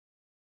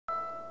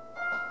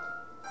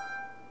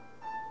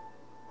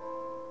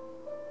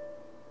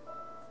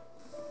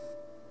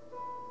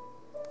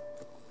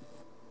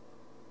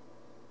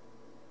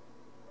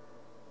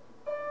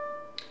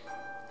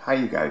How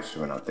you guys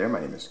doing out there? My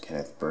name is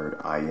Kenneth Bird.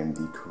 I am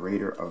the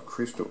creator of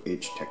Crystal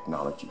Edge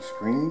Technology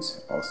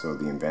Screens, also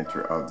the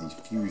inventor of the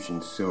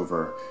Fusion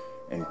Silver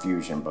and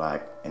Fusion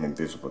Black and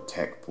Invisible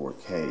Tech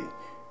 4K.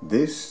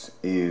 This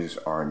is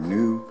our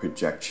new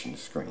projection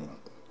screen.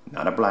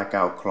 Not a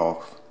blackout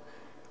cloth,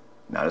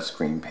 not a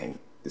screen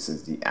paint. This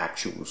is the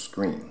actual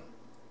screen.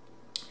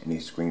 And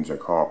these screens are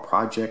called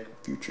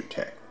Project Future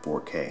Tech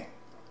 4K.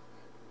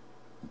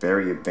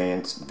 Very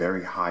advanced,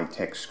 very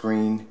high-tech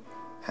screen.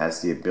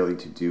 Has the ability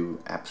to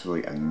do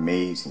absolutely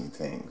amazing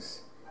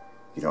things.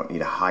 You don't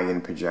need a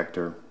high-end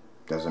projector.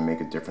 Doesn't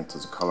make a difference to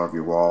the color of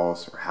your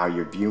walls or how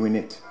you're viewing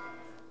it.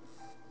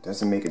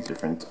 Doesn't make a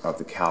difference of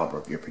the caliber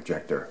of your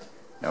projector.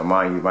 Now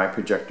mind you, my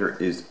projector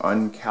is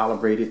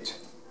uncalibrated.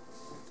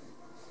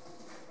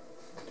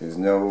 There's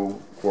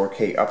no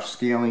 4K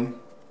upscaling.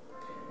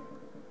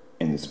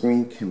 And the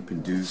screen can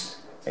produce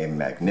a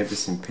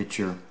magnificent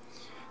picture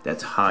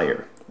that's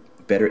higher,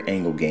 better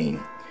angle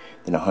gain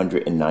than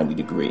 190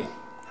 degree.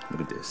 Look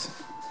at this.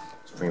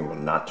 The screen will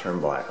not turn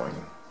black on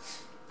you.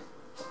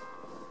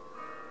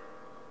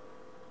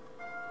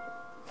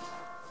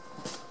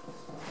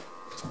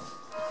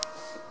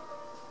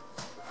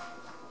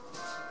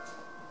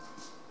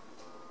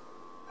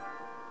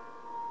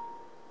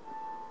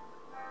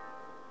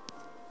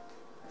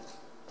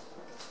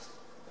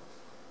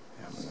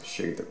 I'm going to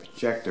show you the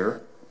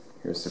projector.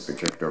 Here's the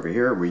projector over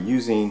here. We're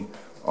using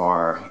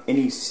our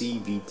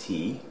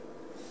NEC-VT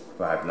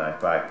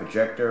 595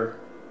 projector.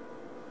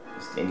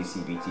 It's the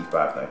NEC-VT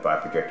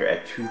 595 projector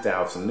at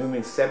 2000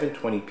 lumens,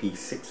 720p,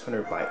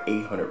 600 by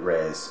 800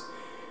 res.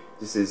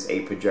 This is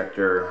a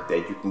projector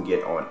that you can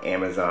get on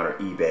Amazon or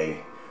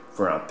eBay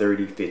for around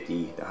 $30,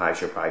 $50. The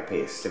highest you'll probably pay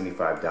is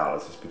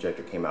 $75. This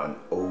projector came out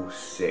in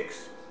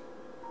 06.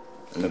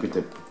 And look at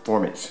the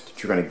performance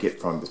that you're going to get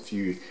from the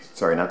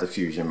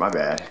Fusion, my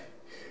bad.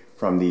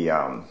 From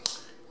the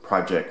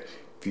Project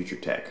Future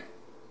Tech.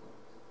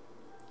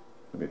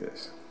 Look at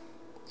this.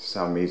 This is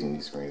how amazing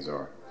these screens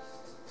are.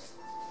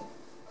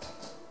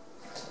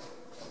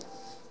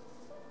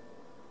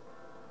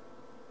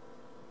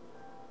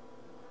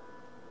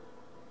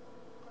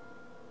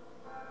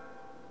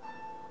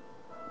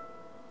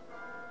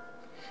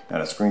 Now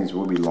the screens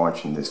will be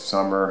launching this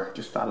summer.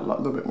 Just got a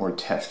little bit more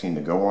testing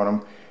to go on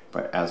them,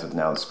 but as of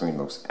now the screen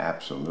looks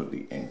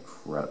absolutely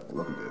incredible.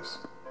 Look at this.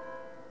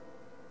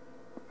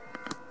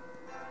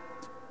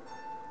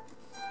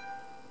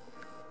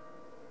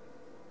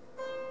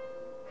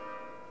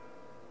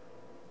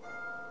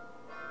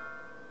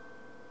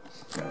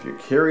 Now if you're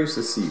curious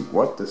to see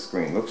what the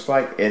screen looks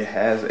like, it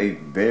has a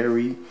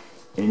very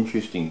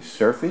interesting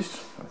surface.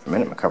 For a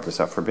minute, I'm going to cover this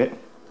up for a bit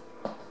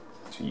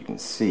so you can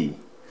see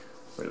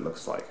what it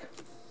looks like.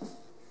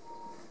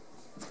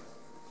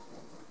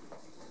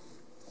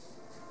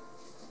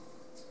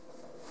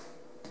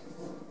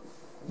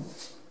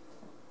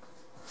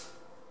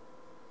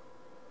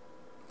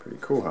 Pretty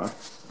cool, huh?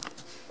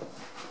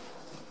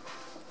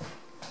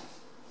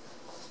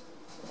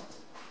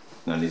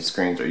 Now these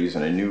screens are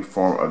using a new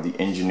form of the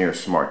Engineer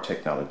Smart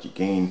Technology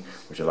Gain,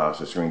 which allows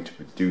the screen to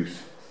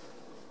produce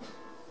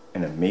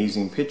an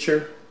amazing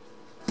picture,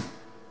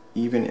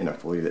 even in a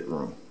fully lit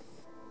room.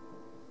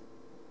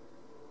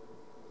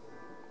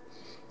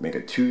 Make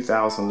a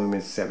 2000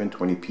 lumen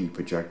 720p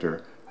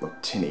projector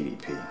look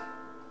 1080p.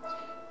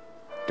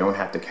 Don't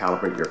have to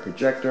calibrate your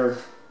projector.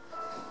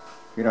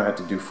 You don't have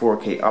to do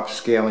 4K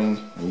upscaling,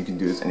 and you can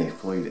do this in a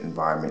fully lit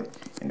environment,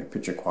 and the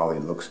picture quality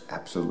looks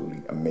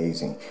absolutely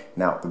amazing.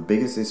 Now, the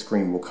biggest this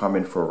screen will come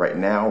in for right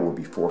now will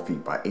be 4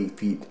 feet by 8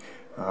 feet.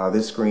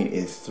 This screen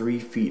is 3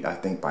 feet, I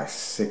think, by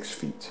 6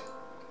 feet.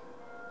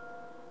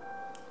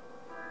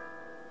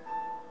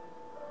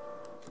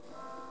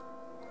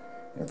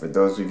 And for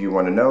those of you who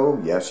want to know,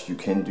 yes, you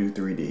can do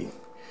 3D.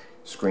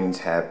 Screens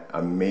have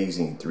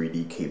amazing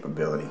 3D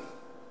capability.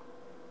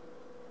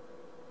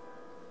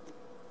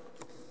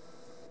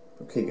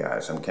 Okay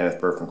guys, I'm Kenneth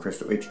Bird from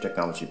Crystal Edge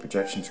Technology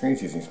Projection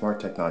Screens using Smart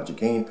Technology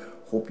Gain.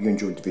 Hope you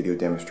enjoyed the video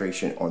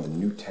demonstration on the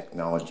new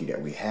technology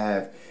that we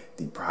have,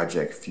 the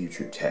Project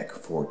Future Tech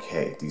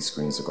 4K. These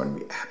screens are going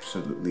to be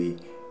absolutely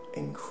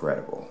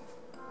incredible.